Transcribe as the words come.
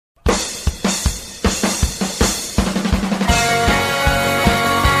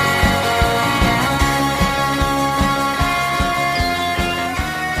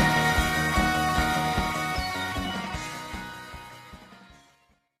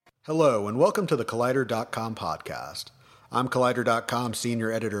Hello, and welcome to the Collider.com podcast. I'm Collider.com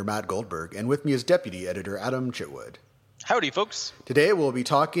senior editor Matt Goldberg, and with me is deputy editor Adam Chitwood. Howdy, folks. Today we'll be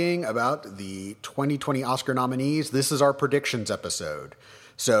talking about the 2020 Oscar nominees. This is our predictions episode.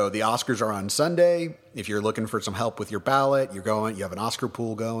 So the Oscars are on Sunday. If you're looking for some help with your ballot, you have an Oscar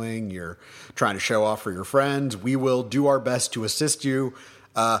pool going, you're trying to show off for your friends, we will do our best to assist you.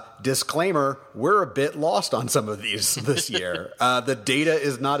 Disclaimer, we're a bit lost on some of these this year. The data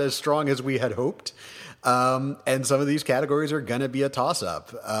is not as strong as we had hoped. And some of these categories are going to be a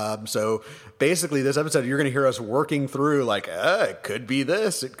toss-up. So basically this episode, you're going to hear us working through like, it could be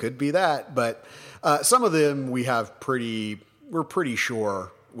this, it could be that. But some of them we're pretty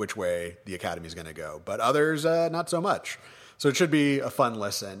sure which way the Academy is going to go. But others, not so much. So it should be a fun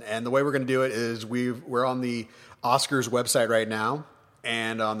listen. And the way we're going to do it is we're on the Oscars website right now,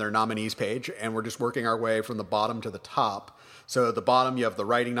 and on their nominees page, and we're just working our way from the bottom to the top. So at the bottom, you have the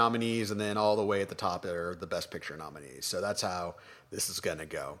writing nominees, and then all the way at the top are the Best Picture nominees. So that's how this is going to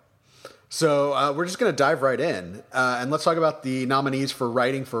go. So we're just going to dive right in, and let's talk about the nominees for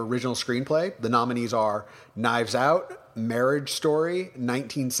writing for original screenplay. The nominees are Knives Out, Marriage Story,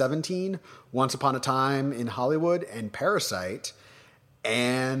 1917, Once Upon a Time in Hollywood, and Parasite.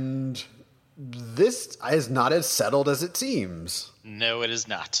 And this is not as settled as it seems. No, it is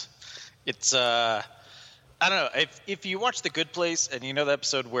not. It's, I don't know. If you watch The Good Place and you know the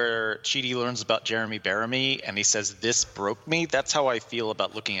episode where Chidi learns about Jeremy Bearimy and he says, "This broke me," that's how I feel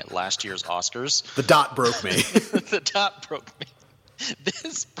about looking at last year's Oscars. The dot broke me. The dot broke me.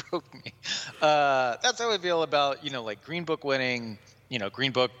 This broke me. That's how I feel about, like Green Book winning,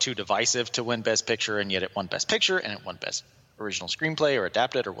 Green Book too divisive to win Best Picture, and yet it won Best Picture and it won Best Original Screenplay or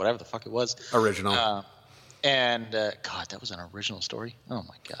Adapted or whatever the fuck it was. Original. God, that was an original story. Oh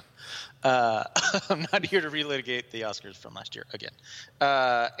my God. I'm not here to relitigate the Oscars from last year again.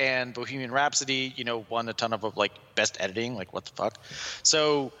 And Bohemian Rhapsody, won a ton of like best editing. Like, what the fuck?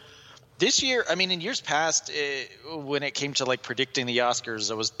 So this year, I mean, in years past, when it came to like predicting the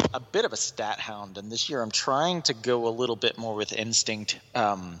Oscars, I was a bit of a stat hound. And this year I'm trying to go a little bit more with instinct,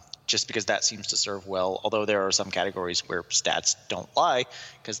 just because that seems to serve well, although there are some categories where stats don't lie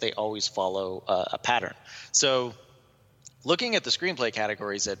because they always follow a pattern. So looking at the screenplay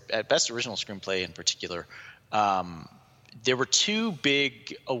categories, at Best Original Screenplay in particular, there were two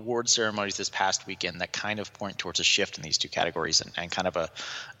big award ceremonies this past weekend that kind of point towards a shift in these two categories and kind of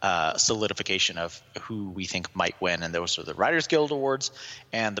a solidification of who we think might win. And those are the Writers Guild Awards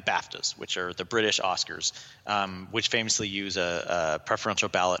and the BAFTAs, which are the British Oscars, which famously use a preferential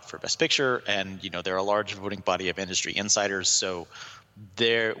ballot for Best Picture. And, they're a large voting body of industry insiders. So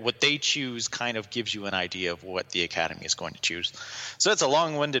what they choose kind of gives you an idea of what the Academy is going to choose. So that's a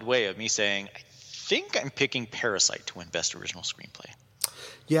long-winded way of me saying I think I'm picking Parasite to win Best Original Screenplay.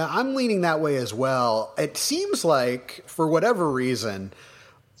 Yeah, I'm leaning that way as well. It seems like, for whatever reason,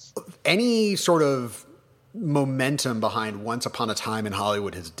 any sort of momentum behind Once Upon a Time in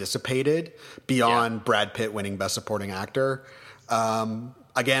Hollywood has dissipated beyond Brad Pitt winning Best Supporting Actor.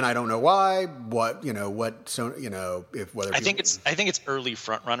 Again, I don't know why. I think it's early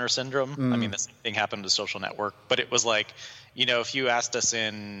frontrunner syndrome. I mean, the same thing happened to Social Network, but it was like, if you asked us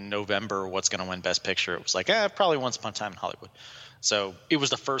in November what's going to win Best Picture, it was like, probably Once Upon a Time in Hollywood. So it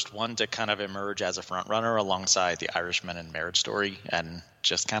was the first one to kind of emerge as a frontrunner alongside The Irishman and Marriage Story, and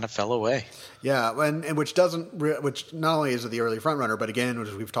just kind of fell away. Yeah, and which not only is it the early frontrunner, but again,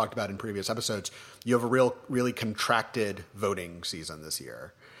 as we've talked about in previous episodes, you have a really contracted voting season this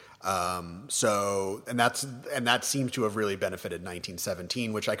year. That seems to have really benefited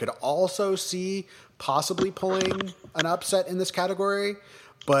 1917, which I could also see possibly pulling an upset in this category.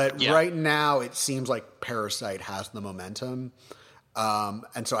 But right now, it seems like Parasite has the momentum.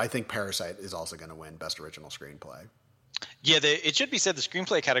 And so I think Parasite is also going to win Best Original Screenplay. Yeah, it should be said the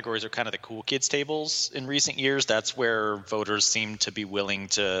screenplay categories are kind of the cool kids tables in recent years. That's where voters seem to be willing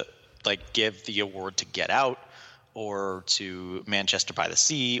to like give the award to Get Out or to Manchester by the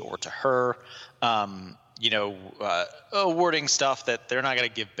Sea or to Her. Awarding stuff that they're not going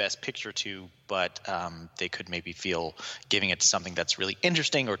to give Best Picture to, but they could maybe feel giving it to something that's really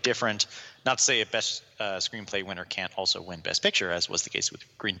interesting or different. Not to say a Best Screenplay winner can't also win Best Picture, as was the case with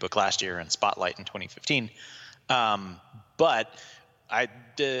Green Book last year and Spotlight in 2015. But I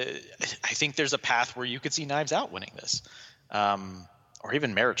think there's a path where you could see Knives Out winning this, or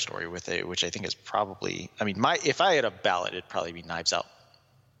even Marriage Story which I think is probably. I mean, if I had a ballot, it'd probably be Knives Out,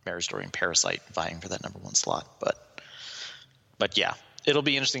 Marriage Story, and Parasite vying for that number one slot. But yeah, it'll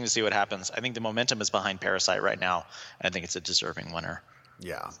be interesting to see what happens. I think the momentum is behind Parasite right now, and I think it's a deserving winner.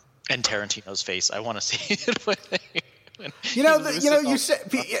 Yeah. And Tarantino's face, I want to see it winning. You said,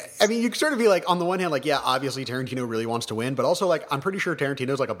 I mean, you sort of be like, on the one hand, like, yeah, obviously Tarantino really wants to win, but also, like, I'm pretty sure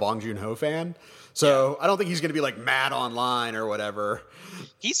Tarantino's like a Bong Joon-ho fan, so I don't think he's going to be like mad online or whatever.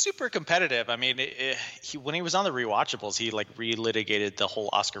 He's super competitive. I mean, when he was on the Rewatchables, he like relitigated the whole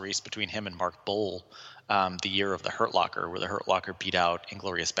Oscar race between him and Mark Bowl, the year of the Hurt Locker, where the Hurt Locker beat out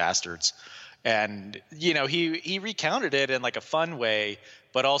Inglourious Bastards. And, he recounted it in like a fun way,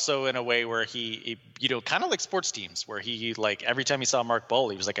 but also in a way where he kind of like sports teams, where he like every time he saw Mark Bowl,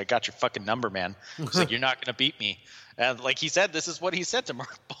 he was like, I got your fucking number, man. He's like, you're not going to beat me. And like he said, this is what he said to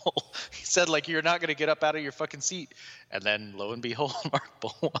Mark Bowl. He said, like, you're not going to get up out of your fucking seat. And then lo and behold, Mark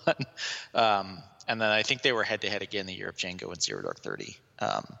Bowl won. And then I think they were head to head again the year of Django and Zero Dark 30.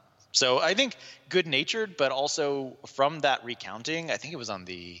 So I think good natured, but also from that recounting, I think it was on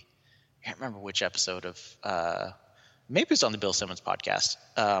I can't remember which episode of maybe it was on the Bill Simmons podcast.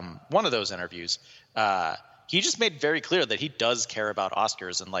 One of those interviews. He just made very clear that he does care about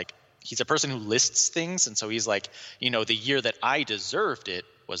Oscars, and like he's a person who lists things, and so he's like, the year that I deserved it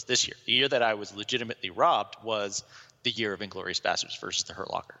was this year. The year that I was legitimately robbed was the year of Inglourious Bastards versus the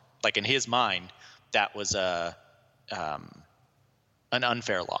Hurt Locker. Like in his mind, that was an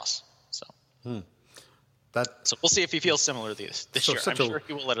unfair loss. So. So we'll see if he feels similar this year. I'm sure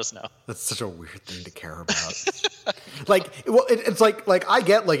he will let us know. That's such a weird thing to care about. It's like I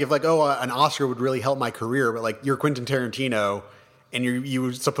get like if like an Oscar would really help my career, but like you're Quentin Tarantino and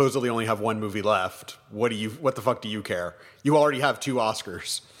you supposedly only have one movie left. What the fuck do you care? You already have 2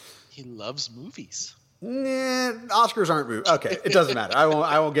 Oscars. He loves movies. Nah, Oscars aren't movies. Okay, it doesn't matter.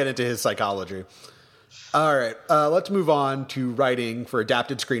 I won't get into his psychology. All right, let's move on to writing for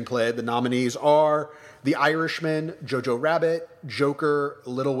adapted screenplay. The nominees are The Irishman, Jojo Rabbit, Joker,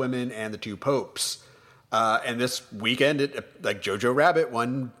 Little Women, and The Two Popes. And this weekend, Jojo Rabbit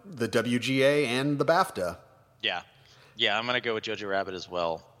won the WGA and the BAFTA. Yeah, I'm going to go with Jojo Rabbit as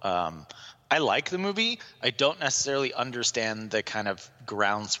well. I like the movie. I don't necessarily understand the kind of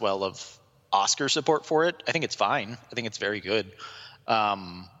groundswell of Oscar support for it. I think it's fine. I think it's very good.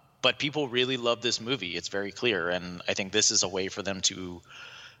 But people really love this movie. It's very clear. And I think this is a way for them to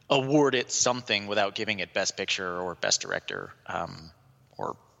award it something without giving it Best Picture or Best Director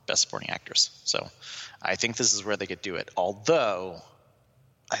or Best Supporting Actress. So I think this is where they could do it. Although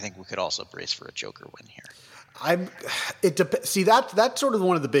I think we could also brace for a Joker win here. See, that's sort of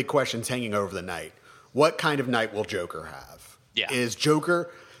one of the big questions hanging over the night. What kind of night will Joker have? Yeah. Is Joker,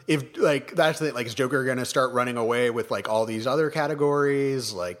 if like that's the thing, like is Joker going to start running away with like all these other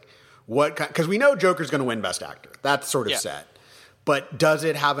categories? Like what? Because we know Joker's going to win Best Actor. That's sort of set. But does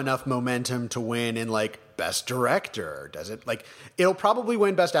it have enough momentum to win in like Best Director? Does it like it'll probably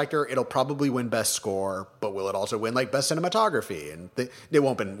win Best Actor, it'll probably win Best Score, but will it also win like Best Cinematography? And it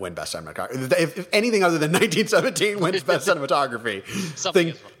won't win Best Cinematography. If anything other than 1917 wins Best Cinematography,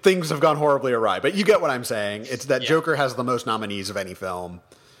 things have gone horribly awry. But you get what I'm saying. It's that Joker has the most nominees of any film.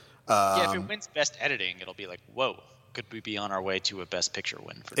 If it wins Best Editing, it'll be like, whoa. Could we be on our way to a Best Picture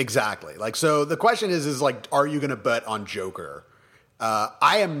win? Exactly. Like, so the question is like, are you going to bet on Joker?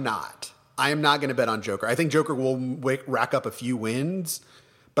 I am not. I am not going to bet on Joker. I think Joker will rack up a few wins,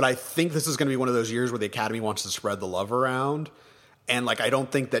 but I think this is going to be one of those years where the Academy wants to spread the love around. And like, I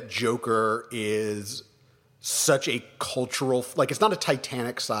don't think that Joker is such a cultural, like it's not a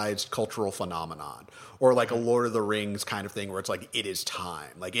Titanic-sized cultural phenomenon or like a Lord of the Rings kind of thing where it's like, it is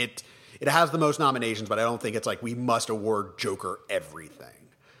time. Like it has the most nominations, but I don't think it's like we must award Joker everything.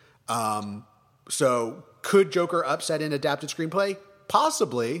 So could Joker upset in adapted screenplay?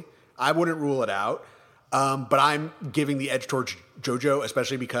 Possibly. I wouldn't rule it out. But I'm giving the edge towards JoJo,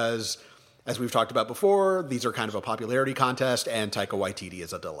 especially because, as we've talked about before, these are kind of a popularity contest, and Taika Waititi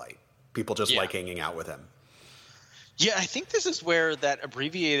is a delight. People just like hanging out with him. Yeah, I think this is where that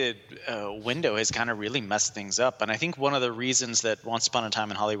abbreviated window has kind of really messed things up. And I think one of the reasons that Once Upon a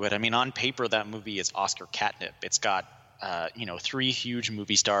Time in Hollywood, I mean, on paper, that movie is Oscar catnip. It's got, 3 huge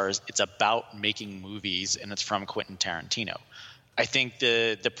movie stars. It's about making movies, and it's from Quentin Tarantino. I think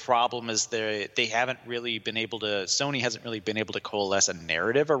the problem is they haven't really been able to, Sony hasn't really been able to coalesce a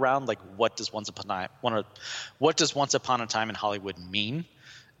narrative around like what does Once Upon a Time in Hollywood mean?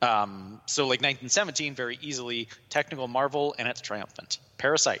 So like 1917, very easily technical marvel, and it's triumphant.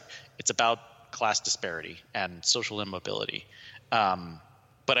 Parasite, it's about class disparity and social immobility.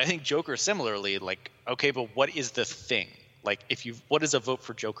 But I think Joker similarly, like, okay, but what is the thing? Like, what does a vote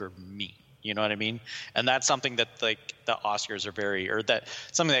for Joker mean? You know what I mean? And that's something that like the Oscars are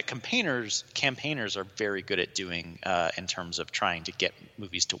something that campaigners are very good at doing in terms of trying to get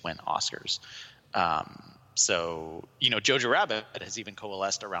movies to win Oscars. So, Jojo Rabbit has even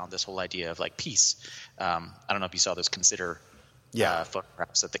coalesced around this whole idea of like peace. I don't know if you saw those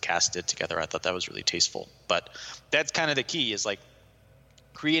photographs that the cast did together. I thought that was really tasteful. But that's kind of the key, is like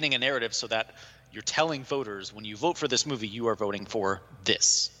creating a narrative so that you're telling voters, when you vote for this movie, you are voting for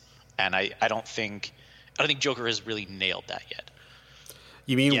this. And I don't think Joker has really nailed that yet.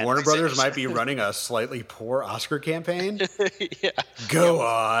 You mean Warner Brothers might be running a slightly poor Oscar campaign? Yeah. Go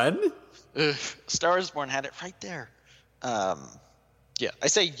on. Star Wars Born had it right there. I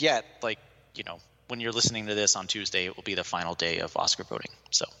say yet, like, when you're listening to this on Tuesday, it will be the final day of Oscar voting.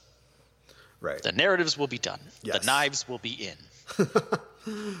 So right. The narratives will be done. Yes. The knives will be in.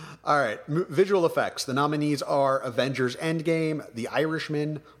 All right. Visual effects. The nominees are Avengers Endgame, The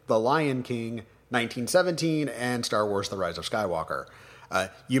Irishman, The Lion King, 1917, and Star Wars The Rise of Skywalker.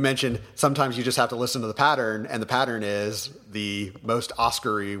 You mentioned sometimes you just have to listen to the pattern, and the pattern is the most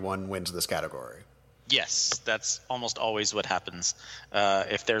Oscar-y one wins this category. Yes, that's almost always what happens.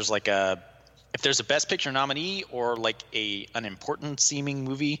 If there's a Best Picture nominee or like an important seeming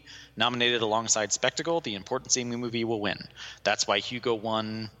movie nominated alongside Spectacle, the important seeming movie will win. That's why Hugo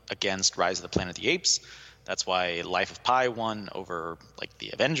won against Rise of the Planet of the Apes. That's why Life of Pi won over like the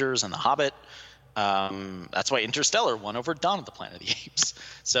Avengers and The Hobbit. That's why Interstellar won over Dawn of the Planet of the Apes.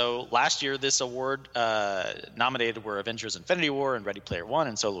 So last year, this award nominated were Avengers: Infinity War and Ready Player One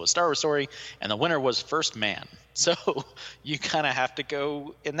and Solo: A Star Wars Story, and the winner was First Man. So you kind of have to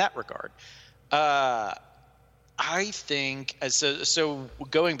go in that regard. I think so.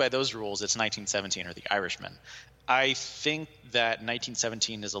 Going by those rules, it's 1917 or The Irishman. I think that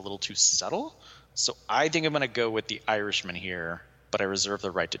 1917 is a little too subtle, so I think I'm going to go with The Irishman here, but I reserve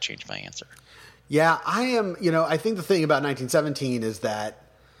the right to change my answer. Yeah, I am. I think the thing about 1917 is that,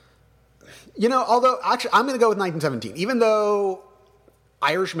 although actually I'm going to go with 1917, even though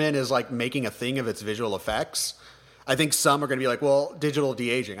Irishman is like making a thing of its visual effects. I think some are going to be like, well, digital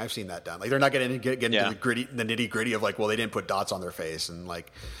de-aging. I've seen that done. Like they're not going to get into the nitty gritty of like, well, they didn't put dots on their face, and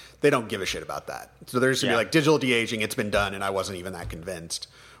like they don't give a shit about that. So there's going to be like digital de-aging. It's been done, and I wasn't even that convinced.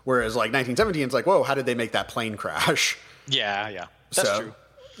 Whereas like 1917, it's like, whoa, how did they make that plane crash? Yeah, that's true.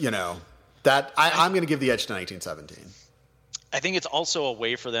 That I'm going to give the edge to 1917. I think it's also a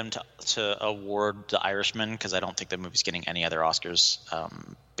way for them to award The Irishman, because I don't think the movie's getting any other Oscars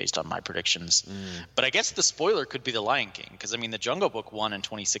based on my predictions. But I guess the spoiler could be The Lion King, because The Jungle Book won in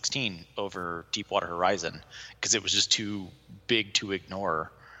 2016 over Deepwater Horizon because it was just too big to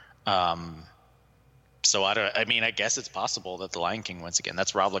ignore. So I guess it's possible that The Lion King wins again.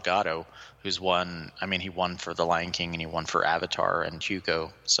 That's Rob Legato, who's won. He won for The Lion King and he won for Avatar and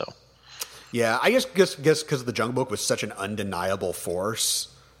Hugo. So. Yeah, I guess because the Jungle Book was such an undeniable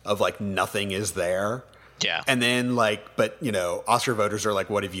force of like nothing is there. Yeah. And then Oscar voters are like,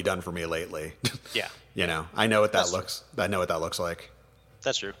 what have you done for me lately? Yeah. I know what that looks. I know what that looks like.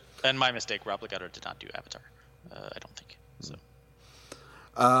 That's true. And my mistake, Rob Legato did not do Avatar. I don't think so.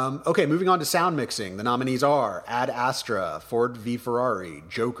 Okay, moving on to sound mixing. The nominees are Ad Astra, Ford v Ferrari,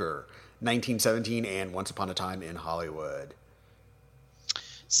 Joker, 1917, and Once Upon a Time in Hollywood.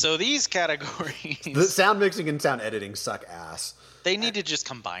 So these categories... The sound mixing and sound editing suck ass. They need to just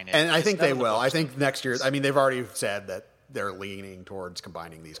combine it. And I think they will. I think next year... they've already said that they're leaning towards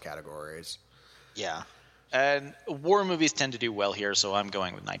combining these categories. Yeah. And war movies tend to do well here, so I'm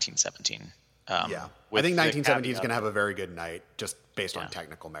going with 1917. I think 1917 is going to have a very good night just based on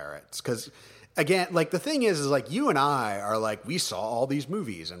technical merits. Because, again, the thing is you and I are we saw all these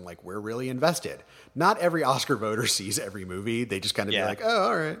movies and we're really invested. Not every Oscar voter sees every movie. They just kind of be like, oh,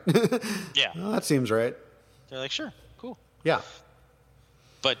 all right. Yeah. Well, that seems right. They're like, sure, cool. Yeah.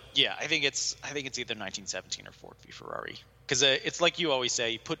 But yeah, I think it's either 1917 or Ford v Ferrari. Because it's like you always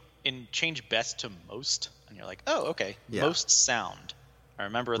say, change best to most, and you're like, oh, okay, most sound. I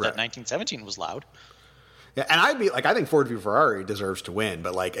remember that 1917 was loud. Yeah, and I think Ford v Ferrari deserves to win,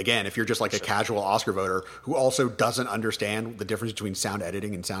 but again, if you're just a casual Oscar voter who also doesn't understand the difference between sound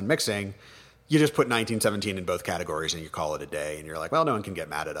editing and sound mixing, you just put 1917 in both categories and you call it a day, and you're like, well, no one can get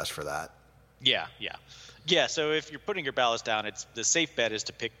mad at us for that. Yeah. So if you're putting your ballots down, it's the safe bet is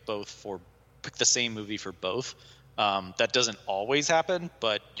to pick the same movie for both. That doesn't always happen,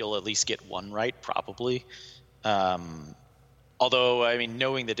 but you'll at least get one right, probably. Although,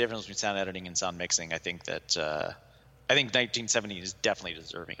 knowing the difference between sound editing and sound mixing, I think 1917 is definitely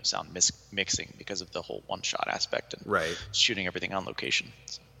deserving of sound mixing because of the whole one-shot aspect and shooting everything on location.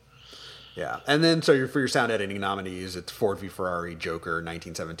 So. Yeah, and then for your sound editing nominees, it's Ford v Ferrari, Joker,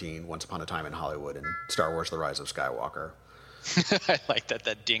 1917, Once Upon a Time in Hollywood, and Star Wars: The Rise of Skywalker. I like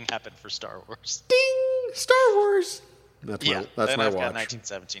that ding happened for Star Wars. Ding! Star Wars! That's my I've watch. got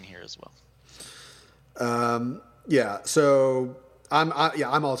 1917 here as well. Yeah, so I'm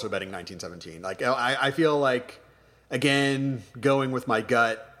also betting 1917. Like I feel like, again, going with my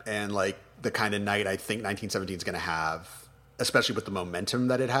gut and like the kind of night I think 1917 is going to have, especially with the momentum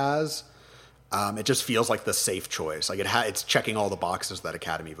that it has. It just feels like the safe choice. Like it's checking all the boxes that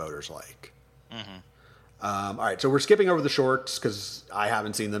Academy voters like. All right, so we're skipping over the shorts because I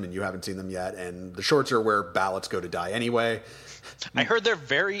haven't seen them and you haven't seen them yet, and the shorts are where ballots go to die anyway. I heard they're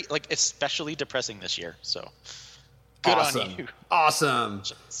very, like, especially depressing this year. So good on you. Awesome.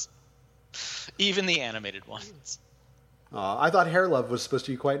 Even the animated ones. I thought Hair Love was supposed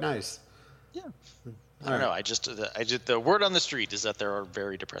to be quite nice. Yeah. I don't know. I just the word on the street is that they are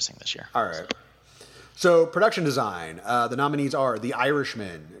very depressing this year. All right. So production design. The nominees are The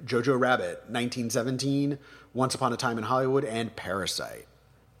Irishman, Jojo Rabbit, 1917, Once Upon a Time in Hollywood, and Parasite.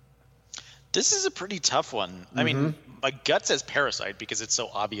 This is a pretty tough one. I mean, my gut says Parasite because it's so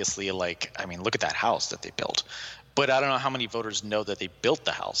obviously like, I mean, look at that house that they built. But I don't know how many voters know that they built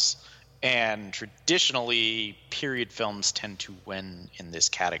the house. And traditionally, period films tend to win in this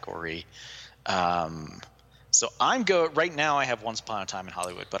category. So right now I have Once Upon a Time in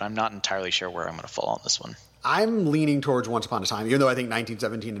Hollywood, but I'm not entirely sure where I'm going to fall on this one. I'm leaning towards Once Upon a Time, even though I think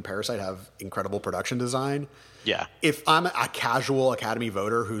 1917 and Parasite have incredible production design. Yeah. If I'm a casual Academy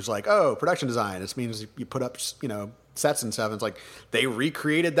voter who's like, oh, production design, this means you put up, sets and stuff. And it's like, they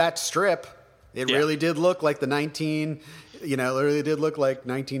recreated that strip. It really did look like it really did look like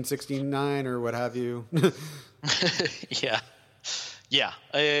 1969 or what have you. Yeah. Yeah,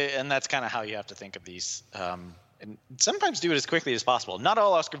 and that's kind of how you have to think of these. And sometimes do it as quickly as possible. Not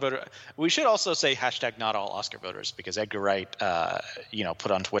all Oscar voters. We should also say hashtag not all Oscar voters because Edgar Wright,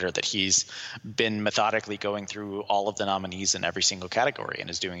 put on Twitter that he's been methodically going through all of the nominees in every single category and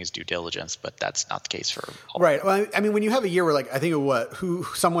is doing his due diligence. But that's not the case for all. Right. Well, I mean, when you have a year where, like, I think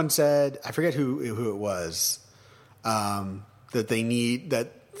someone said, I forget who it was, that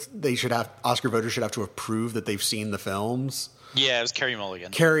they should have Oscar voters should have to have proved that they've seen the films. Yeah, it was Carey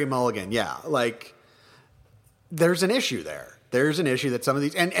Mulligan. Carey Mulligan, yeah. Like, there's an issue there. There's an issue that some of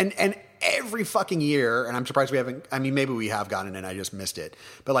these... And every fucking year, and I'm surprised we haven't... I mean, maybe we have gotten it and I just missed it.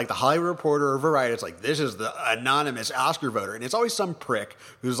 But, like, the Hollywood Reporter or Variety, it's like, this is the anonymous Oscar voter. And it's always some prick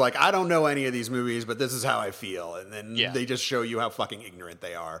who's like, I don't know any of these movies, but this is how I feel. And then they just show you how fucking ignorant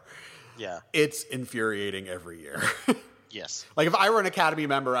they are. Yeah. It's infuriating every year. Yes. Like, if I were an Academy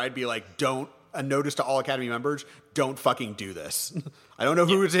member, I'd be like, a notice to all Academy members, don't fucking do this. I don't know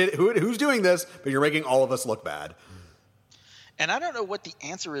who's doing this, but you're making all of us look bad. And I don't know what the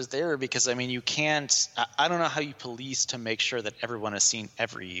answer is there because, I mean, you can't – I don't know how you police to make sure that everyone has seen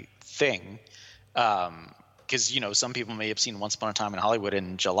everything because, some people may have seen Once Upon a Time in Hollywood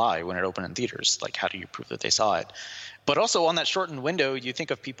in July when it opened in theaters. Like, how do you prove that they saw it? But also on that shortened window, you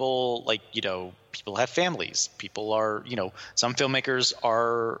think of people like, people have families. People are, some filmmakers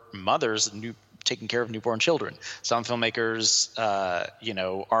are mothers taking care of newborn children. Some filmmakers,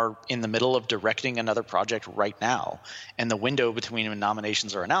 are in the middle of directing another project right now. And the window between when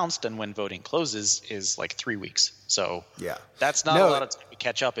nominations are announced and when voting closes is like 3 weeks. So that's not a lot of time to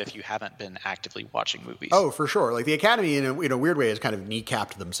catch up if you haven't been actively watching movies. Oh, for sure. Like the Academy, in a weird way, has kind of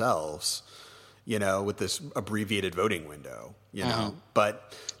kneecapped themselves. With this abbreviated voting window,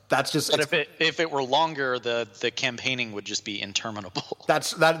 but that's just. But if it were longer, the campaigning would just be interminable.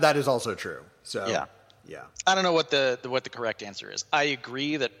 That is also true. So yeah. I don't know what the correct answer is. I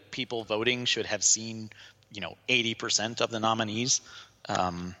agree that people voting should have seen 80% of the nominees,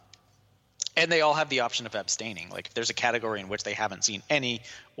 and they all have the option of abstaining. Like if there's a category in which they haven't seen any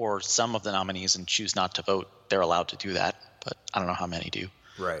or some of the nominees and choose not to vote, they're allowed to do that. But I don't know how many do.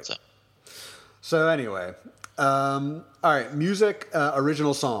 Right. So anyway, all right, music,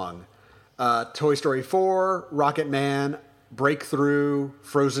 original song, Toy Story 4, Rocket Man, Breakthrough,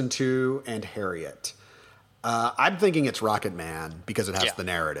 Frozen 2, and Harriet. I'm thinking it's Rocket Man because it has the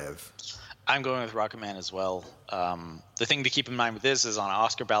narrative. I'm going with Rocket Man as well. The thing to keep in mind with this is on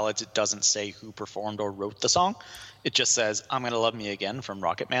Oscar ballots, it doesn't say who performed or wrote the song. It just says, I'm Gonna Love Me Again from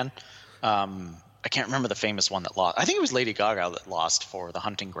Rocket Man. I can't remember the famous one that lost. I think it was Lady Gaga that lost for The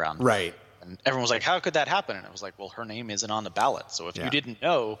Hunting Ground. Right. And everyone was like, how could that happen? And it was like, well, her name isn't on the ballot. So if you didn't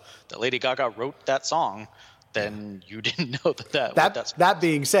know that Lady Gaga wrote that song, then you didn't know that. That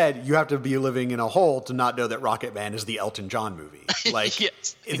being said, you have to be living in a hole to not know that Rocket Man is the Elton John movie. Like,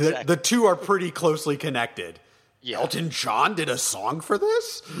 yes, exactly. the two are pretty closely connected. Yeah. Elton John did a song for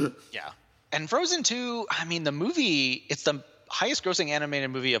this? Yeah. And Frozen 2, I mean, the movie, it's the highest grossing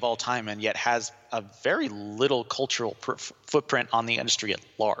animated movie of all time and yet has a very little cultural footprint on the industry at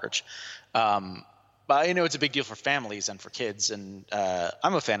large. But I know it's a big deal for families and for kids, and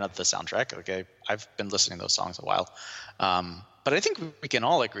I'm a fan of the soundtrack. Okay, I've been listening to those songs a while, but I think we can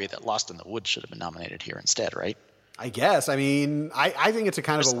all agree that Lost in the Woods should have been nominated here instead, right? I guess. I mean, I think it's a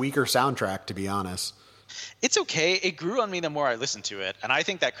kind of a weaker soundtrack, to be honest. It's okay. It grew on me the more I listened to it, and I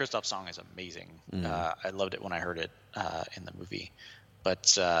think that Kristoff song is amazing. I loved it when I heard it in the movie.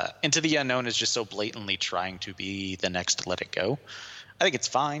 But Into the Unknown is just so blatantly trying to be the next Let It Go. I think it's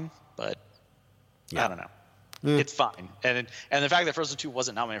fine, but I don't know. It's fine. And the fact that Frozen 2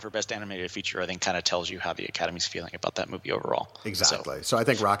 wasn't nominated for Best Animated Feature, I think, kind of tells you how the Academy's feeling about that movie overall. Exactly. So I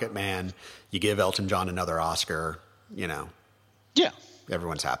think Rocket Man, you give Elton John another Oscar, yeah,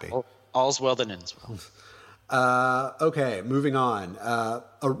 everyone's happy. Well, all's well that ends well. Okay, moving on.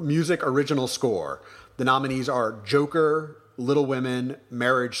 A music original score. The nominees are Joker, Little Women,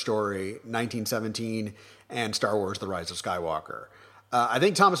 Marriage Story, 1917, and Star Wars: The Rise of Skywalker. I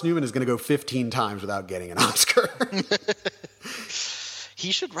think Thomas Newman is going to go 15 times without getting an Oscar.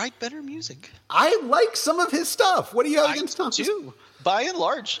 He should write better music. I like some of his stuff. What do you have against Thomas? Too. By and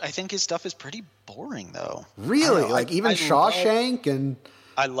large, I think his stuff is pretty boring, though. Really? Like even Shawshank and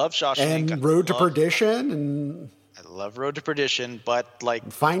I love Shawshank and Road to Perdition and I love Road to Perdition, but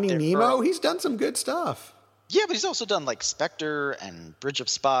like Finding Nemo, he's done some good stuff. Yeah, but he's also done like Spectre and Bridge of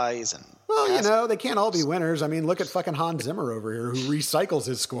Spies and. Well, they can't all be winners. I mean, look at fucking Hans Zimmer over here who recycles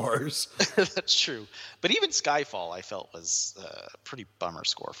his scores. That's true. But even Skyfall, I felt was a pretty bummer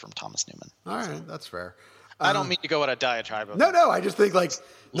score from Thomas Newman. All right, that's fair. I don't mean to go on a diatribe. No, I just think like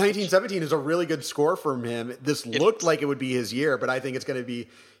 1917 is a really good score from him. This looked like it would be his year, but I think it's going to be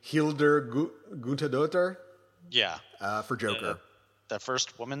Hildur Guðnadóttir. Yeah. For Joker. The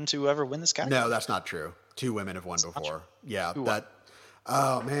first woman to ever win this guy? No, that's not true. 2 women have won before. Yeah, that.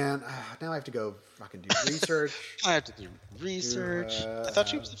 Oh man, now I have to go fucking do research. I have to do research. I thought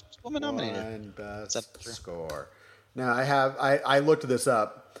she was the first woman nominated. One best score. Now I looked this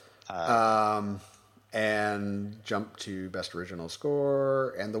up, and jumped to best original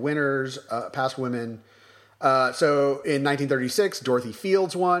score and the winners, past women. So in 1936, Dorothy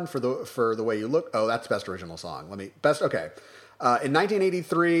Fields won for the Way You Look. Oh, that's best original song. Okay. In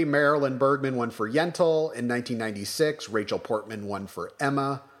 1983, Marilyn Bergman won for Yentl. In 1996, Rachel Portman won for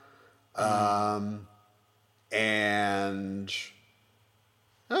Emma. And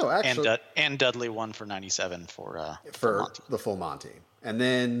Dudley won for 97 for the Full Monty. And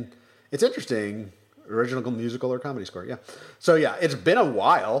then it's interesting, original musical or comedy score. Yeah. So yeah, it's been a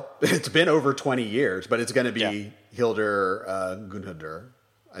while. It's been over 20 years, but it's going to be Hildur Guðnadóttir,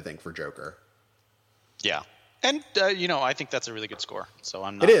 I think, for Joker. Yeah. And, I think that's a really good score. So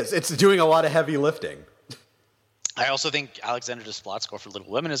I'm not... It is. It's doing a lot of heavy lifting. I also think Alexander Desplat's score for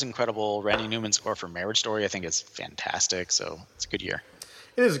Little Women is incredible. Randy Newman's score for Marriage Story, I think, is fantastic. So it's a good year.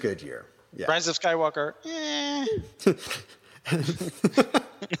 It is a good year. Yeah. Rise of Skywalker,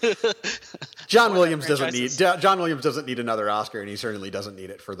 John Williams doesn't need another Oscar, and he certainly doesn't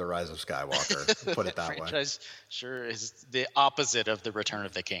need it for The Rise of Skywalker. Put it that way. Sure is the opposite of The Return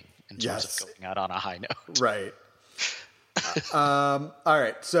of the King in terms of going out on a high note. Right. All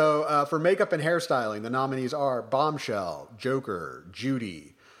right. So for makeup and hairstyling, the nominees are Bombshell, Joker,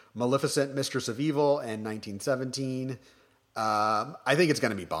 Judy, Maleficent, Mistress of Evil, and 1917. I think it's going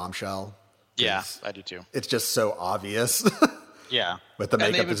to be Bombshell. Yeah, I do too. It's just so obvious. Yeah. But the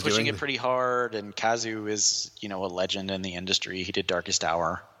makeup they've been is pushing it pretty hard, and Kazu is, a legend in the industry. He did Darkest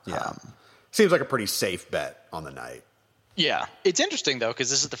Hour. Yeah. Seems like a pretty safe bet on the night. Yeah. It's interesting, though, because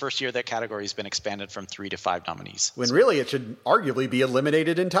this is the first year that category has been expanded from 3 to 5 nominees. When really it should arguably be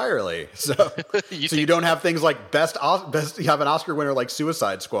eliminated entirely. So you don't have things like best. You have an Oscar winner like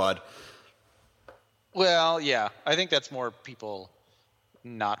Suicide Squad. Well, yeah. I think that's more people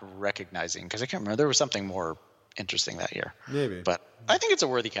not recognizing, because I can't remember. There was something more interesting that year. Maybe. But I think it's a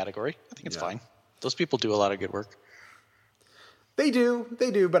worthy category. I think it's fine. Those people do a lot of good work. They do,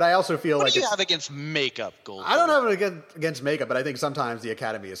 but I also feel what do you have against makeup, Goldberg? I don't have it against makeup, but I think sometimes the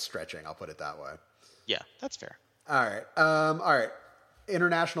Academy is stretching. I'll put it that way. Yeah, that's fair. All right.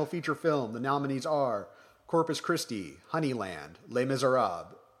 International feature film. The nominees are Corpus Christi, Honeyland, Les Miserables,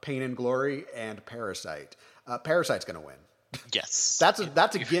 Pain and Glory, and Parasite. Parasite's going to win. Yes. That's a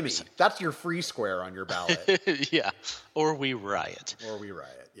gimme. That's your free square on your ballot. Yeah. Or we riot.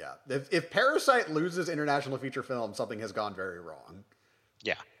 Yeah. If Parasite loses international feature film, something has gone very wrong.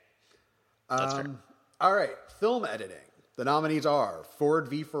 Yeah. That's fair. All right. Film editing. The nominees are Ford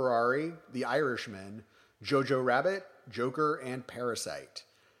v Ferrari, The Irishman, Jojo Rabbit, Joker, and Parasite.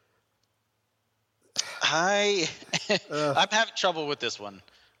 I'm having trouble with this one.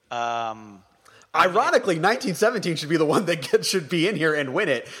 Ironically, 1917 should be the one that should be in here and win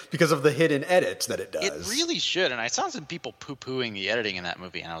it because of the hidden edits that it does. It really should. And I saw some people poo-pooing the editing in that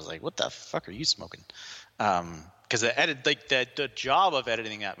movie, and I was like, what the fuck are you smoking? Because the job of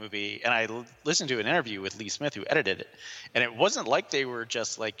editing that movie, and I listened to an interview with Lee Smith who edited it, and it wasn't like they were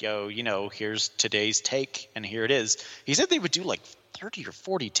just like, yo, here's today's take, and here it is. He said they would do like 30 or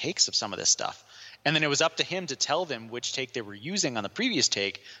 40 takes of some of this stuff. And then it was up to him to tell them which take they were using on the previous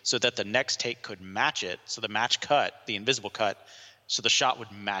take so that the next take could match it. So the match cut, the invisible cut, so the shot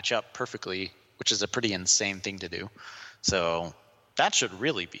would match up perfectly, which is a pretty insane thing to do. So that should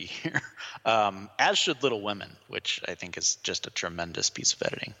really be here, as should Little Women, which I think is just a tremendous piece of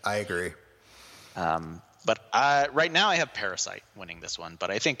editing. I agree. But right now I have Parasite winning this one, but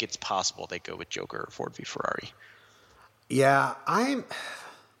I think it's possible they go with Joker or Ford v Ferrari. Yeah,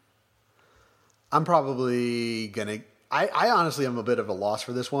 I'm probably gonna. I honestly am a bit of a loss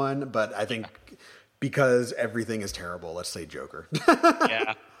for this one, but I think because everything is terrible, let's say Joker.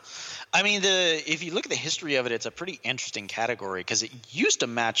 Yeah. I mean, if you look at the history of it, it's a pretty interesting category because it used to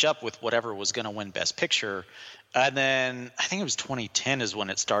match up with whatever was going to win Best Picture. And then I think it was 2010 is when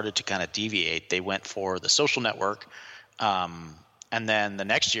it started to kind of deviate. They went for The Social Network. And then the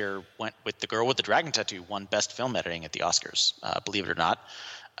next year went with The Girl with the Dragon Tattoo, won Best Film Editing at the Oscars, believe it or not.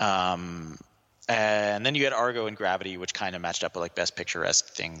 And then you had Argo and Gravity, which kind of matched up with like Best Picture-esque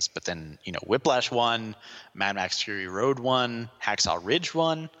things. But then, Whiplash won, Mad Max Fury Road won, Hacksaw Ridge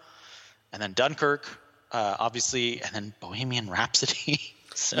won, and then Dunkirk, obviously, and then Bohemian Rhapsody.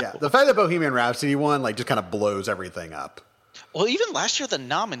 So, yeah, the fact that Bohemian Rhapsody won just kind of blows everything up. Well, even last year the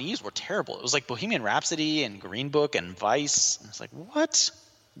nominees were terrible. It was like Bohemian Rhapsody and Green Book and Vice. And it's like, what?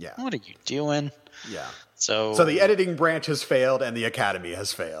 Yeah. What are you doing? Yeah. So the editing branch has failed and the Academy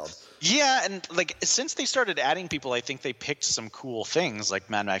has failed. Yeah, and since they started adding people, I think they picked some cool things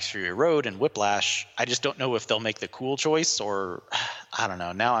like Mad Max Fury Road and Whiplash. I just don't know if they'll make the cool choice or I don't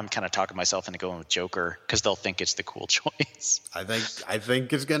know. Now I'm kind of talking myself into going with Joker because they'll think it's the cool choice. I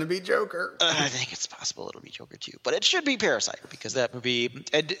think it's going to be Joker. I think it's possible it'll be Joker too, but it should be Parasite because that movie.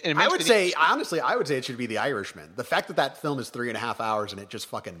 I would say it should be The Irishman. The fact that film is 3.5 hours and it just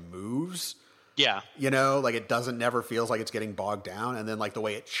fucking moves. Yeah. It never feels like it's getting bogged down. And then the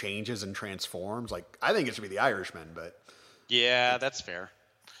way it changes and transforms, I think it should be The Irishman, but. Yeah, that's fair.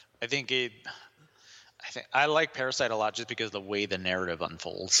 I like Parasite a lot just because of the way the narrative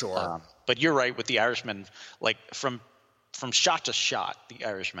unfolds. Sure. But you're right with The Irishman, from shot to shot, The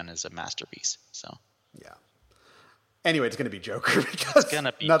Irishman is a masterpiece. So. Yeah. Anyway, it's going to be Joker because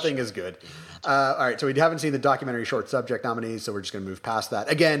nothing is good. All right. So we haven't seen the documentary short subject nominees, so we're just going to move past that.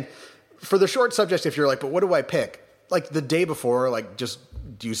 Again, for the short subjects, if you're but what do I pick? The day before, just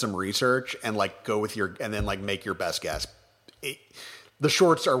do some research and go with and then make your best guess. The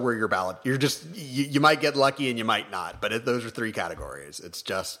shorts are where your ballot. You're you might get lucky and you might not, but those are 3 categories. It's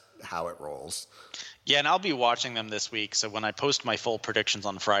just how it rolls. Yeah, and I'll be watching them this week. So when I post my full predictions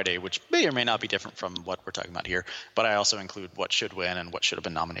on Friday, which may or may not be different from what we're talking about here, but I also include what should win and what should have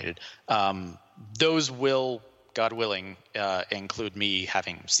been nominated. Those will, God willing, include me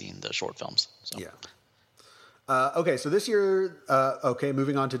having seen the short films. So. Yeah. Okay, so this year,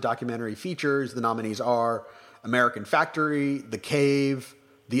 moving on to documentary features, the nominees are American Factory, The Cave,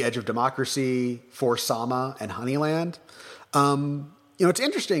 The Edge of Democracy, For Sama, and Honeyland. What's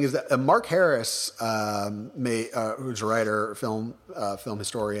interesting is that Mark Harris, who's a writer, film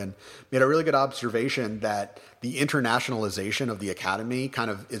historian, made a really good observation that the internationalization of the Academy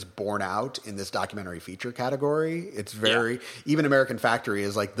kind of is borne out in this documentary feature category. It's even American Factory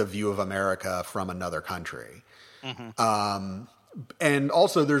is the view of America from another country. Mm-hmm. And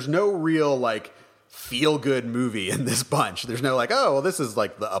also there's no real feel good movie in this bunch. There's no this is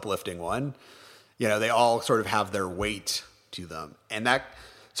the uplifting one. They all sort of have their weight to them. And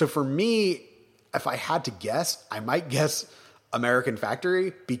so for me, if I had to guess, I might guess American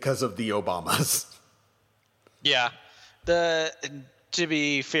Factory because of the Obamas. Yeah. To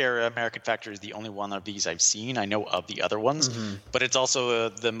be fair, American Factory is the only one of these I've seen. I know of the other ones, but it's also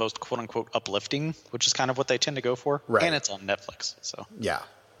the most quote unquote uplifting, which is kind of what they tend to go for. Right. And it's on Netflix. So yeah.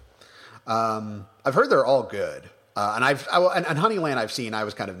 I've heard they're all good. And Honeyland I've seen. I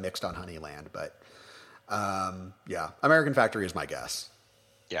was kind of mixed on Honeyland, but American Factory is my guess.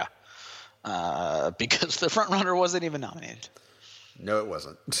 Yeah. Because the front runner wasn't even nominated. No, it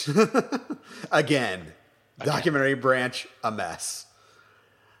wasn't. Again, documentary branch, a mess.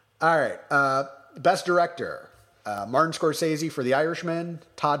 All right. Best director. Martin Scorsese for The Irishman,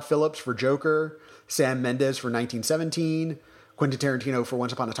 Todd Phillips for Joker, Sam Mendes for 1917, Quentin Tarantino for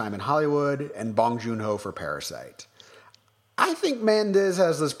Once Upon a Time in Hollywood, and Bong Joon-ho for Parasite. I think Mendes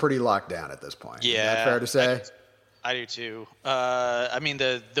has this pretty locked down at this point. Yeah, is that fair to say? I do too. I mean,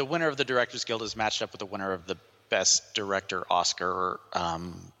 the winner of the Directors Guild is matched up with the winner of the Best Director Oscar.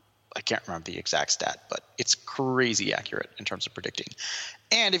 I can't remember the exact stat, but it's crazy accurate in terms of predicting.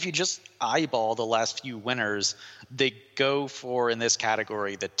 And if you just eyeball the last few winners, they go for, in this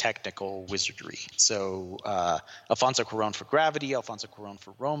category, the technical wizardry. So Alfonso Cuarón for Gravity, Alfonso Cuarón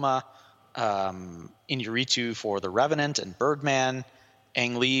for Roma, Iñárritu for The Revenant and Birdman,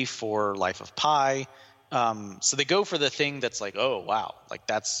 Ang Lee for Life of Pi. So they go for the thing that's like, oh, wow, like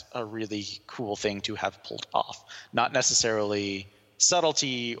that's a really cool thing to have pulled off. Not necessarily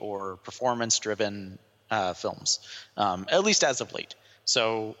subtlety or performance-driven films, at least as of late.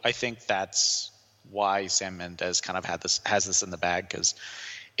 So I think that's why Sam Mendes kind of has this in the bag, because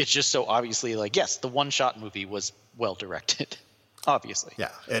it's just so obviously like, yes, the one-shot movie was well directed, obviously.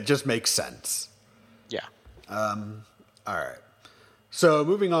 Yeah, it just makes sense. Yeah. All right. So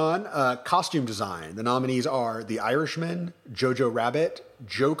moving on, costume design. The nominees are The Irishman, Jojo Rabbit,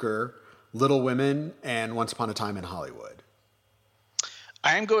 Joker, Little Women, and Once Upon a Time in Hollywood.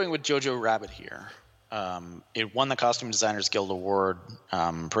 I am going with Jojo Rabbit here. It won the Costume Designers Guild Award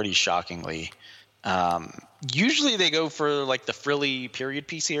pretty shockingly. Usually they go for like the frilly period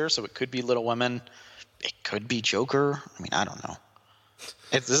piece here, so it could be Little Women. It could be Joker. I mean, I don't know.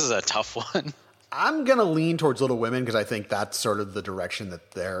 This is a tough one. I'm going to lean towards Little Women because I think that's sort of the direction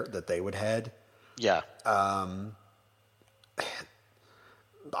that they would head. Yeah.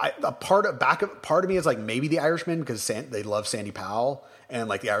 Part of me is like maybe The Irishman because they love Sandy Powell, and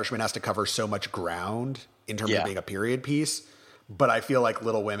like The Irishman has to cover so much ground in terms of being a period piece. But I feel like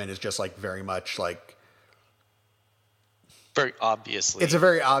Little Women is just like very much like very obviously. It's a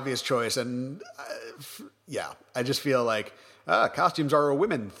very obvious choice, and I just feel like costumes are a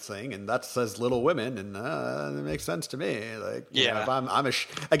women thing, and that says Little Women, and it makes sense to me. Like, you know, if I'm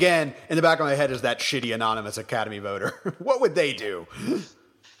again in the back of my head is that shitty anonymous Academy voter. What would they do?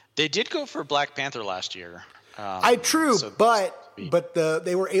 They did go for Black Panther last year. But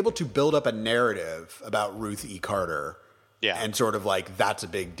they were able to build up a narrative about Ruth E. Carter, and sort of like that's a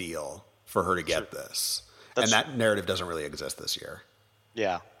big deal for her to get this, and that narrative doesn't really exist this year.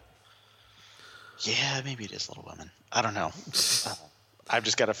 Yeah, maybe it is Little Women. I don't know. I've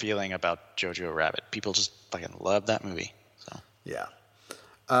just got a feeling about Jojo Rabbit. People just fucking love that movie. So yeah.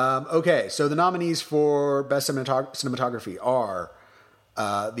 Okay, so the nominees for Best Cinematography are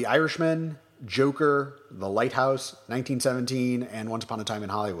The Irishman, Joker, The Lighthouse, 1917, and Once Upon a Time in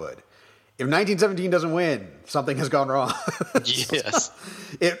Hollywood. If 1917 doesn't win, something has gone wrong. Yes.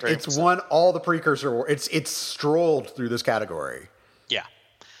 It's won all the precursor. It's strolled through this category. Yeah.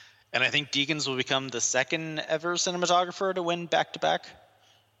 And I think Deakins will become the second ever cinematographer to win back-to-back.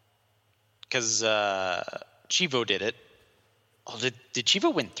 Because Chivo did it. Oh, did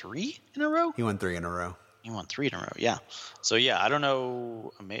Chivo win 3 in a row? He won 3 in a row. He won 3 in a row, yeah. So, yeah, I don't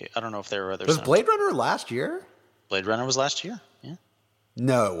know. I don't know if there were others. Was Blade Runner last year? Blade Runner was last year, yeah.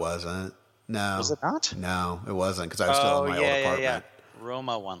 No, it wasn't. No. Was it not? No, it wasn't, because I was still in my old apartment. Yeah.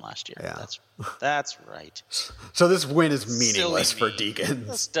 Roma won last year. Yeah. That's right. So this win is meaningless for Deakins.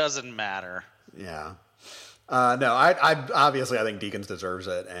 This doesn't matter. Yeah. No, I obviously I think Deakins deserves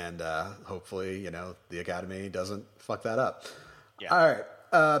it, and hopefully, the Academy doesn't fuck that up. Yeah. All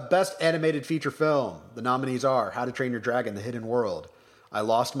right. Best Animated Feature Film. The nominees are How to Train Your Dragon, The Hidden World, I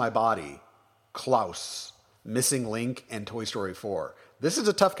Lost My Body, Klaus, Missing Link, and Toy Story 4. This is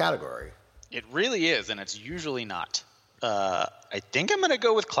a tough category. It really is, and it's usually not. I think I'm going to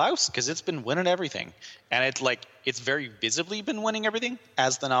go with Klaus because it's been winning everything. And it's very visibly been winning everything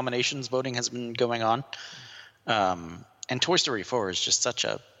as the nominations voting has been going on. And Toy Story 4 is just such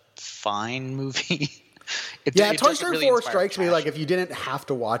a fine movie. Toy Story 4 strikes me like if you didn't have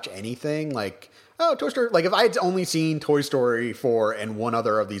to watch anything, like, oh, Toy Story, like if I had only seen Toy Story 4 and one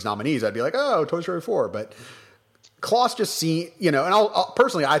other of these nominees, I'd be like, oh, Toy Story 4. But Klaus just and I'll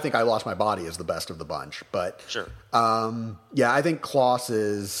personally, I think I Lost My Body is the best of the bunch. But sure. I think Klaus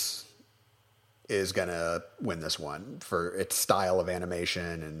is gonna win this one for its style of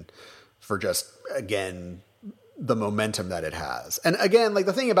animation and for just, again, the momentum that it has. And again, like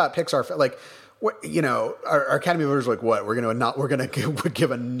the thing about Pixar, like, what, our Academy voters are like, what, we're gonna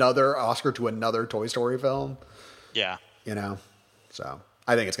give another Oscar to another Toy Story film. Yeah. So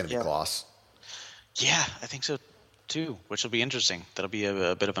I think it's gonna be Klaus. Yeah, I think so too, which will be interesting. That'll be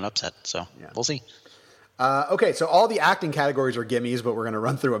a bit of an upset. So we'll see. Okay, so all the acting categories are gimmies, but we're going to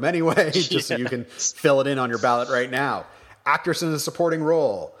run through them anyway, just so you can fill it in on your ballot right now. Actress in a supporting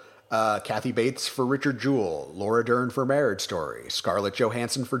role. Kathy Bates for Richard Jewell. Laura Dern for Marriage Story. Scarlett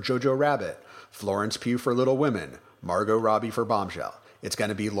Johansson for Jojo Rabbit. Florence Pugh for Little Women. Margot Robbie for Bombshell. It's going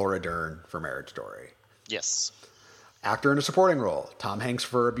to be Laura Dern for Marriage Story. Yes. Actor in a supporting role, Tom Hanks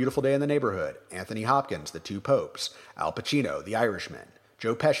for A Beautiful Day in the Neighborhood, Anthony Hopkins, The Two Popes, Al Pacino, The Irishman,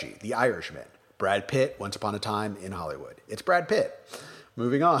 Joe Pesci, The Irishman, Brad Pitt, Once Upon a Time in Hollywood. It's Brad Pitt.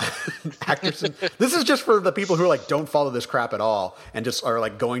 Moving on. Actors. This is just for the people who don't follow this crap at all and just are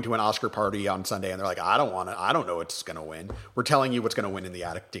going to an Oscar party on Sunday and they're like, I don't know what's going to win. We're telling you what's going to win in the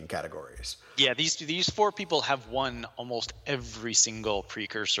acting categories. Yeah, these four people have won almost every single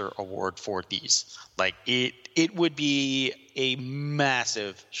precursor award for these. It would be a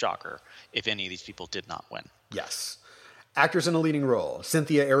massive shocker if any of these people did not win. Yes. Actors in a leading role,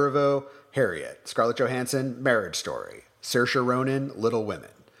 Cynthia Erivo, Harriet, Scarlett Johansson, Marriage Story, Saoirse Ronan, Little Women,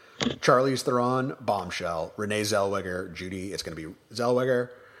 Charlize Theron, Bombshell, Renee Zellweger, Judy, it's going to be Zellweger,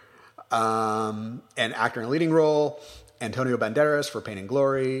 and actor in a leading role, Antonio Banderas for Pain and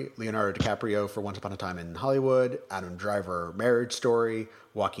Glory, Leonardo DiCaprio for Once Upon a Time in Hollywood, Adam Driver, Marriage Story,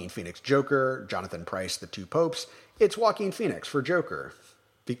 Joaquin Phoenix, Joker, Jonathan Pryce, The Two Popes. It's Joaquin Phoenix for Joker.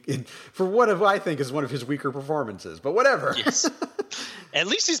 For what I think is one of his weaker performances, but whatever. Yes. At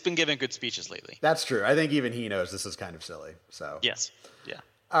least he's been giving good speeches lately. That's true. I think even he knows this is kind of silly. So yes. Yeah.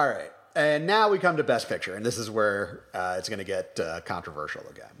 All right. And now we come to Best Picture, and this is where it's going to get controversial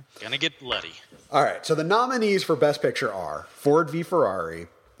again. Gonna get bloody. All right. So the nominees for Best Picture are Ford v. Ferrari,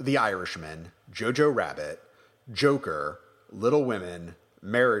 The Irishman, Jojo Rabbit, Joker, Little Women,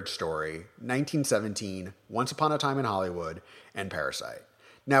 Marriage Story, 1917, Once Upon a Time in Hollywood, and Parasite.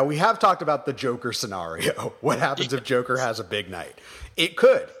 Now, we have talked about the Joker scenario. What happens if Joker has a big night? It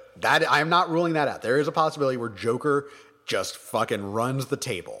could. I'm not ruling that out. There is a possibility where Joker just fucking runs the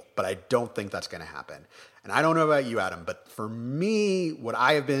table, but I don't think that's going to happen. And I don't know about you, Adam, but for me, what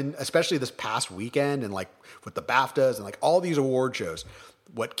I have been, especially this past weekend and with the BAFTAs and all these award shows,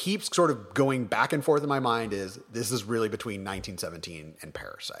 what keeps sort of going back and forth in my mind is this is really between 1917 and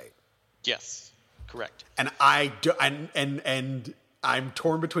Parasite. Yes, correct. And I'm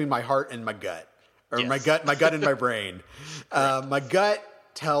torn between my heart and my gut, or yes. my gut and my brain. My gut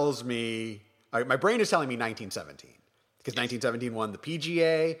tells me, my brain is telling me 1917 because 1917 won the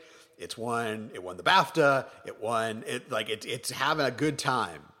PGA. It won the BAFTA. It's having a good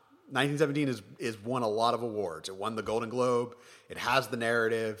time. 1917 is won a lot of awards. It won the Golden Globe. It has the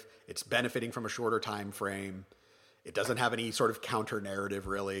narrative. It's benefiting from a shorter time frame. It doesn't have any sort of counter narrative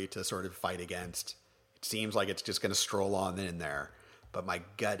really to sort of fight against. It seems like it's just going to stroll on in there. But my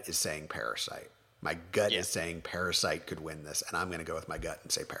gut is saying Parasite. My gut is saying Parasite could win this, and I'm going to go with my gut and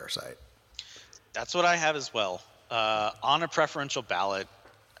say Parasite. That's what I have as well. On a preferential ballot,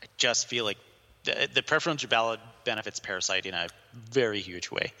 I just feel like the preferential ballot benefits Parasite in a very huge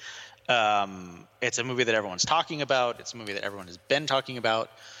way. It's a movie that everyone's talking about. It's a movie that everyone has been talking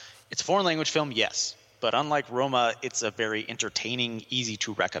about. It's a foreign language film, yes. But unlike Roma, it's a very entertaining, easy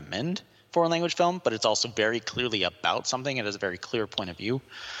to recommend foreign language film, but it's also very clearly about something. It has a very clear point of view.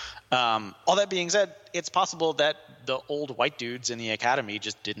 All that being said, it's possible that the old white dudes in the Academy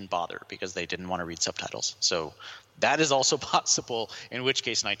just didn't bother because they didn't want to read subtitles. So that is also possible, in which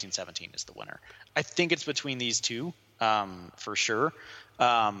case 1917 is the winner. I think it's between these two, for sure.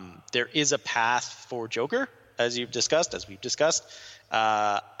 There is a path for Joker, as we've discussed.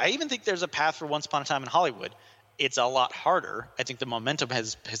 I even think there's a path for Once Upon a Time in Hollywood. It's a lot harder. I think the momentum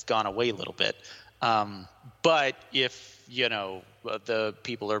has gone away a little bit. But if, the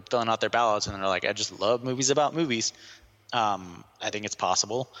people are filling out their ballots and they're like, I just love movies about movies, I think it's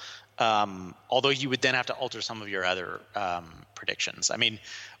possible. Although you would then have to alter some of your other predictions. I mean,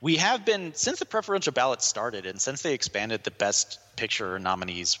 we have been, since the preferential ballot started and since they expanded the Best Picture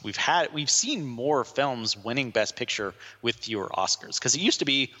nominees, we've seen more films winning Best Picture with fewer Oscars. Because it used to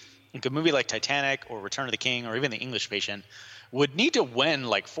be like a movie like Titanic or Return of the King or even The English Patient would need to win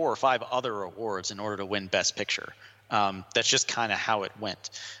 4 or 5 other awards in order to win Best Picture. That's just kind of how it went.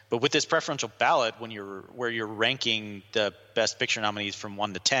 But with this preferential ballot, where you're ranking the Best Picture nominees from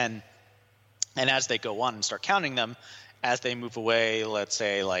 1 to 10, and as they go on and start counting them, as they move away, let's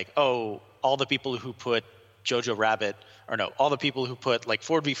say all the people who put Jojo Rabbit, all the people who put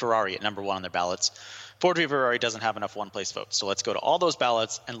Ford v. Ferrari at number 1 on their ballots. Ford v. Ferrari doesn't have enough one-place votes. So let's go to all those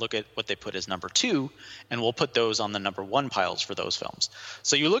ballots and look at what they put as number 2, and we'll put those on the number 1 piles for those films.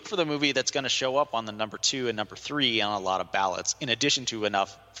 So you look for the movie that's going to show up on the number 2 and number 3 on a lot of ballots, in addition to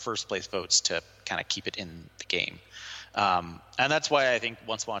enough first-place votes to kind of keep it in the game. And that's why I think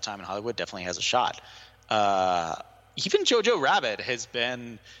Once Upon a Time in Hollywood definitely has a shot. Even Jojo Rabbit has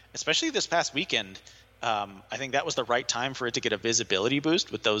been, especially this past weekend, I think that was the right time for it to get a visibility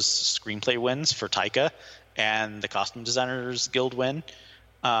boost with those screenplay wins for Taika and the Costume Designers Guild win.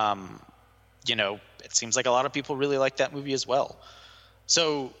 it seems like a lot of people really like that movie as well.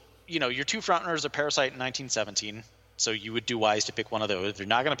 So, your two frontrunners are Parasite and 1917. So you would do wise to pick one of those. If you're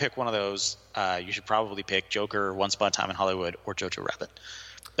not going to pick one of those, you should probably pick Joker, Once Upon a Time in Hollywood, or Jojo Rabbit.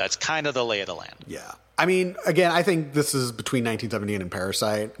 That's kind of the lay of the land. Yeah. I mean, again, I think this is between 1917 and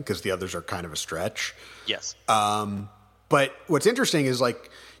Parasite because the others are kind of a stretch. Yes. But what's interesting is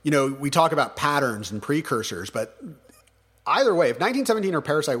we talk about patterns and precursors, but either way, if 1917 or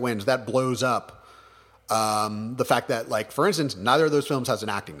Parasite wins, that blows up the fact that, for instance, neither of those films has an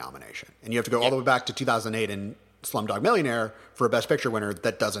acting nomination. And you have to go all the way back to 2008 and Slumdog Millionaire for a Best Picture winner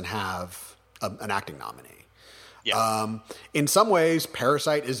that doesn't have an acting nominee. Yeah. In some ways,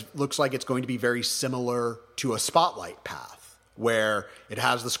 Parasite looks like it's going to be very similar to a Spotlight path, where it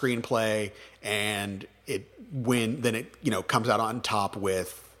has the screenplay and it comes out on top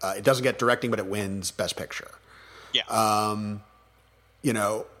with it doesn't get directing, but it wins Best Picture. Yeah.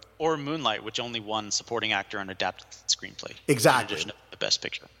 Or Moonlight, which only won supporting actor and adapted screenplay. Exactly. In addition to the Best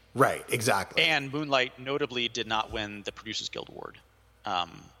Picture. Right, exactly. And Moonlight notably did not win the Producers Guild Award.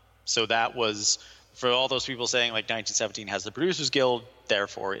 So that was, for all those people saying 1917 has the Producers Guild,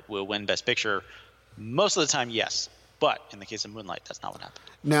 therefore it will win Best Picture. Most of the time, yes. But in the case of Moonlight, that's not what happened.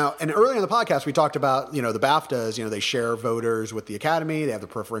 Now, and earlier in the podcast, we talked about, the BAFTAs, they share voters with the Academy. They have the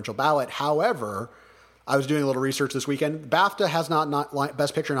preferential ballot. However, I was doing a little research this weekend. BAFTA has not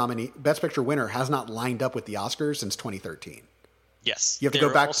Best Picture winner has not lined up with the Oscars since 2013. Yes. You have to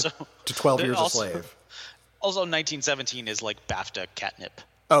go back to 12 Years a Slave. Also, 1917 is like BAFTA catnip.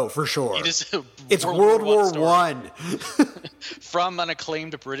 Oh, for sure. It's World War I. From an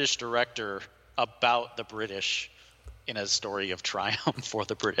acclaimed British director about the British in a story of triumph for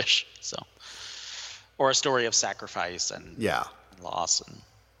the British. Or a story of sacrifice and loss and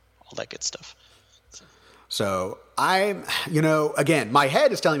all that good stuff. So I'm, again, my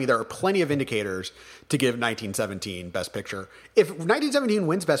head is telling me there are plenty of indicators to give 1917 Best Picture. If 1917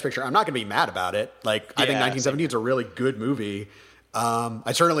 wins Best Picture, I'm not going to be mad about it. I think 1917 is a really good movie. It's not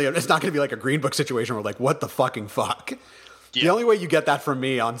going to be like a Green Book situation where what the fucking fuck. Yeah. The only way you get that from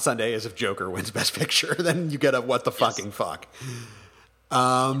me on Sunday is if Joker wins Best Picture. Then you get a what the fucking fuck.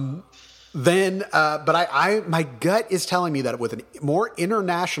 But my gut is telling me that with a more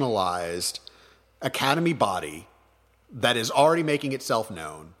internationalized Academy body that is already making itself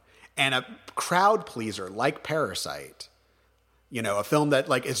known and a crowd pleaser like Parasite, a film that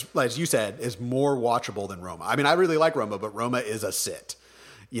is, as you said, is more watchable than Roma. I mean, I really like Roma, but Roma is a sit,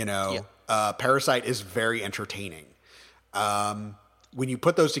 Parasite is very entertaining. When you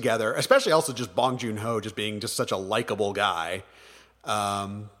put those together, especially also just Bong Joon-ho just being just such a likable guy,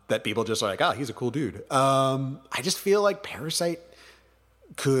 that people just are like, he's a cool dude. I just feel like Parasite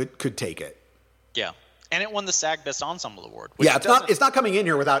could take it. Yeah. And it won the SAG Best Ensemble Award. Yeah, it's not coming in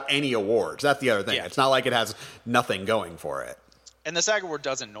here without any awards. That's the other thing. Yeah. It's not like it has nothing going for it. And the SAG Award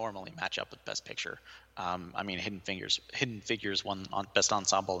doesn't normally match up with Best Picture. Hidden Figures won on Best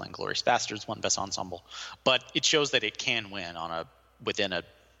Ensemble and Glorious Bastards won Best Ensemble. But it shows that it can win within a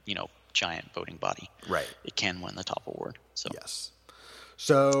giant voting body. Right. It can win the top award. So yes.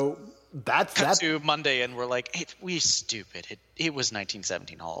 So that's to Monday, and we're like, hey, we stupid. It was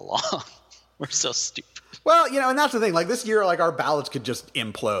 1917 all along. We're so stupid. Well, and that's the thing. This year, our ballots could just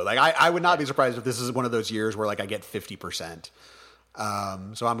implode. I would not be surprised if this is one of those years where I get 50%.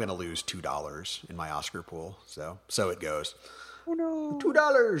 So I'm going to lose $2 in my Oscar pool. So it goes. Oh no,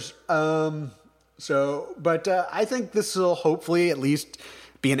 $2. But I think this will hopefully at least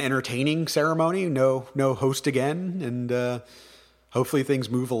be an entertaining ceremony. No host again, and hopefully things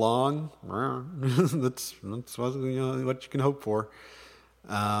move along. That's what you can hope for.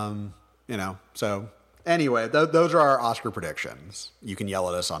 So anyway, those are our Oscar predictions. You can yell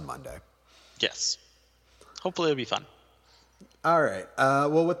at us on Monday. Yes. Hopefully it'll be fun. All right.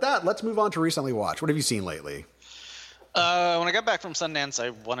 Well, with that, let's move on to recently watched. What have you seen lately? When I got back from Sundance, I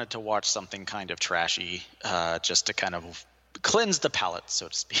wanted to watch something kind of trashy, just to kind of cleanse the palate, so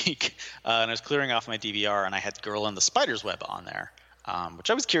to speak. And I was clearing off my DVR, and I had Girl in the Spider's Web on there, which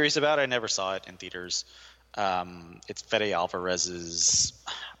I was curious about. I never saw it in theaters. It's Fede Alvarez's,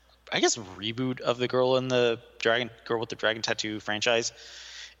 I guess, reboot of the Girl with the Dragon Tattoo franchise.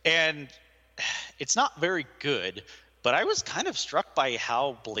 And it's not very good, but I was kind of struck by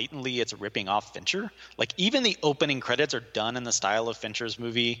how blatantly it's ripping off Fincher. Even the opening credits are done in the style of Fincher's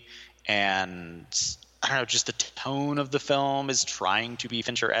movie, and I don't know, just the tone of the film is trying to be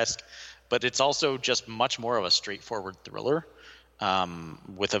Fincher-esque, but it's also just much more of a straightforward thriller.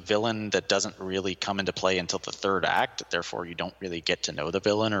 With a villain that doesn't really come into play until the third act. Therefore, you don't really get to know the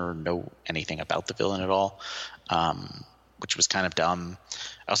villain or know anything about the villain at all. which was kind of dumb.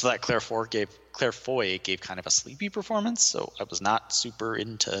 I also thought Claire Foy gave kind of a sleepy performance, so I was not super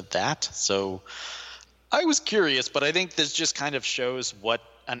into that. So I was curious, but I think this just kind of shows what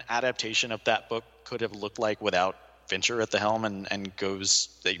an adaptation of that book could have looked like without Fincher at the helm, and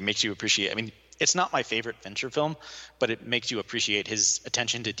it makes you appreciate. I mean, it's not my favorite Fincher film, but it makes you appreciate his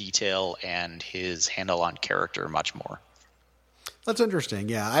attention to detail and his handle on character much more. That's interesting.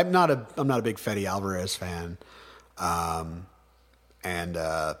 Yeah, I'm not a big Fede Alvarez fan, so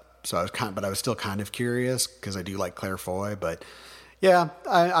I was still kind of curious because I do like Claire Foy, but yeah,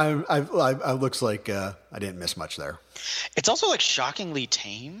 I looks like I didn't miss much there. It's also like shockingly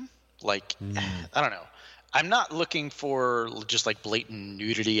tame. Like I don't know. I'm not looking for just like blatant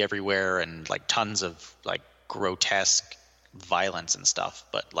nudity everywhere and like tons of like grotesque violence and stuff,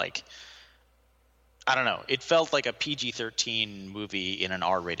 but like I don't know. It felt like a PG-13 movie in an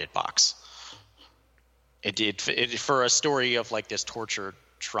R-rated box. It did for a story of like this torture,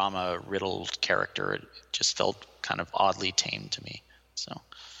 trauma-riddled character. It just felt kind of oddly tame to me. So,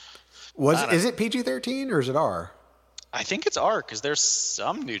 is it PG-13 or is it R? I think it's R because there's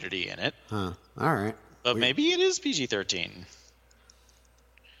some nudity in it. Huh. All right. But maybe it is PG-13.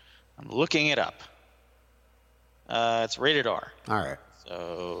 I'm looking it up. It's rated R. All right.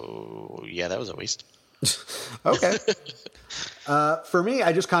 So yeah, that was a waste. Okay. For me,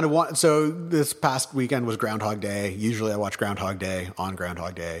 I just kind of want. So this past weekend was Groundhog Day. Usually, I watch Groundhog Day on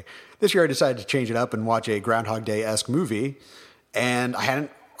Groundhog Day. This year, I decided to change it up and watch a Groundhog Day-esque movie, and I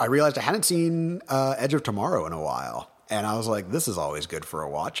realized I hadn't seen Edge of Tomorrow in a while, and I was like, "This is always good for a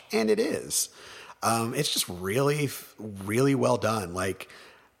watch," and it is. It's just really, really well done. Like,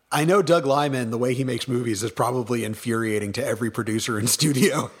 I know Doug Liman, the way he makes movies is probably infuriating to every producer and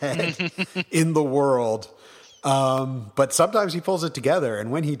studio head in the world. But sometimes he pulls it together.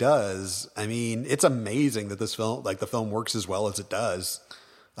 And when he does, I mean, it's amazing that the film works as well as it does,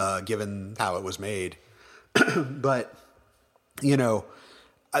 given how it was made. But,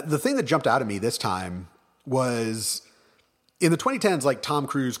 the thing that jumped out at me this time was in the 2010s, like Tom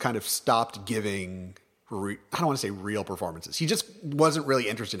Cruise kind of stopped giving, I don't want to say real performances. He just wasn't really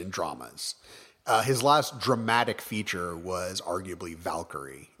interested in dramas. His last dramatic feature was arguably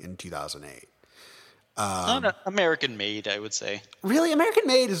Valkyrie in 2008. American Made, I would say. Really, American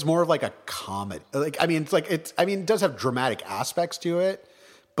Made is more of like a comedy. It does have dramatic aspects to it,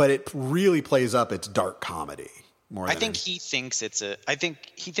 but it really plays up its dark comedy. I think he thinks it's a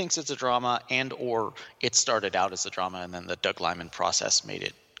drama, and or it started out as a drama, and then the Doug Liman process made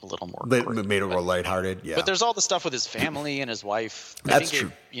it a little more. Made it more lighthearted, yeah. But there's all the stuff with his family and his wife. That's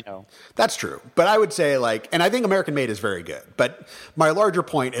true. That's true. But I would say and I think American Made is very good. But my larger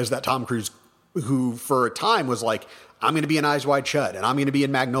point is that Tom Cruise, who for a time was like, I'm going to be in Eyes Wide Shut, and I'm going to be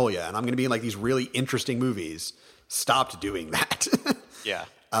in Magnolia, and I'm going to be in like these really interesting movies, stopped doing that. Yeah.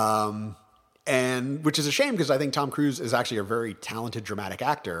 And which is a shame because I think Tom Cruise is actually a very talented dramatic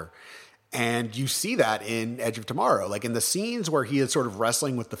actor. And you see that in Edge of Tomorrow, like in the scenes where he is sort of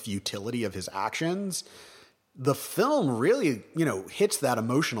wrestling with the futility of his actions. The film really, hits that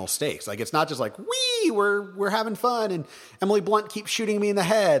emotional stakes. Like it's not just like, we're having fun and Emily Blunt keeps shooting me in the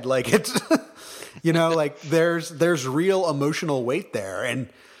head. Like it's, like there's real emotional weight there. And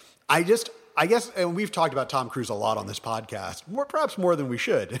I guess, and we've talked about Tom Cruise a lot on this podcast, perhaps more than we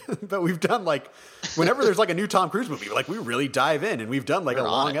should, but we've done whenever there's like a new Tom Cruise movie, we really dive in, and we've done a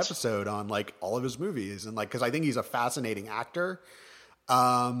long episode on all of his movies. And cause I think he's a fascinating actor.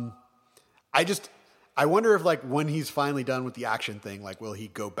 I wonder if when he's finally done with the action thing, will he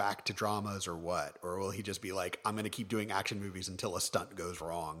go back to dramas or what? Or will he just be like, I'm going to keep doing action movies until a stunt goes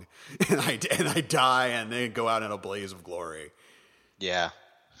wrong and I die and then go out in a blaze of glory. Yeah.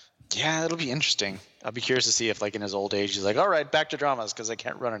 Yeah, it'll be interesting. I'll be curious to see if, in his old age, he's like, all right, back to dramas because I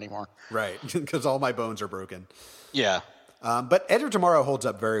can't run anymore. Right, because all my bones are broken. Yeah. But Edge of Tomorrow holds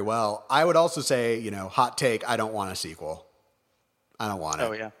up very well. I would also say, hot take, I don't want a sequel. I don't want it.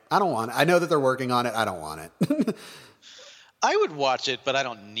 Oh, yeah. I don't want it. I know that they're working on it. I don't want it. I would watch it, but I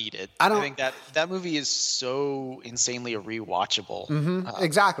don't need it. I think that movie is so insanely rewatchable. Mm-hmm.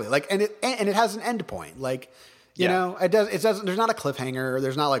 Exactly. And it has an end point. You know, it doesn't, there's not a cliffhanger.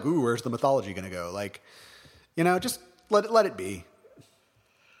 There's not ooh, where's the mythology going to go? Just let it be.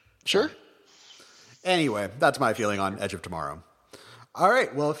 Sure. Anyway, that's my feeling on Edge of Tomorrow. All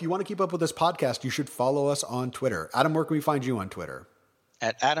right. Well, if you want to keep up with this podcast, you should follow us on Twitter. Adam, where can we find you on Twitter?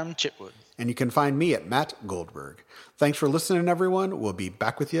 At Adam Chitwood. And you can find me at Matt Goldberg. Thanks for listening, everyone. We'll be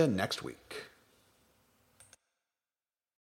back with you next week.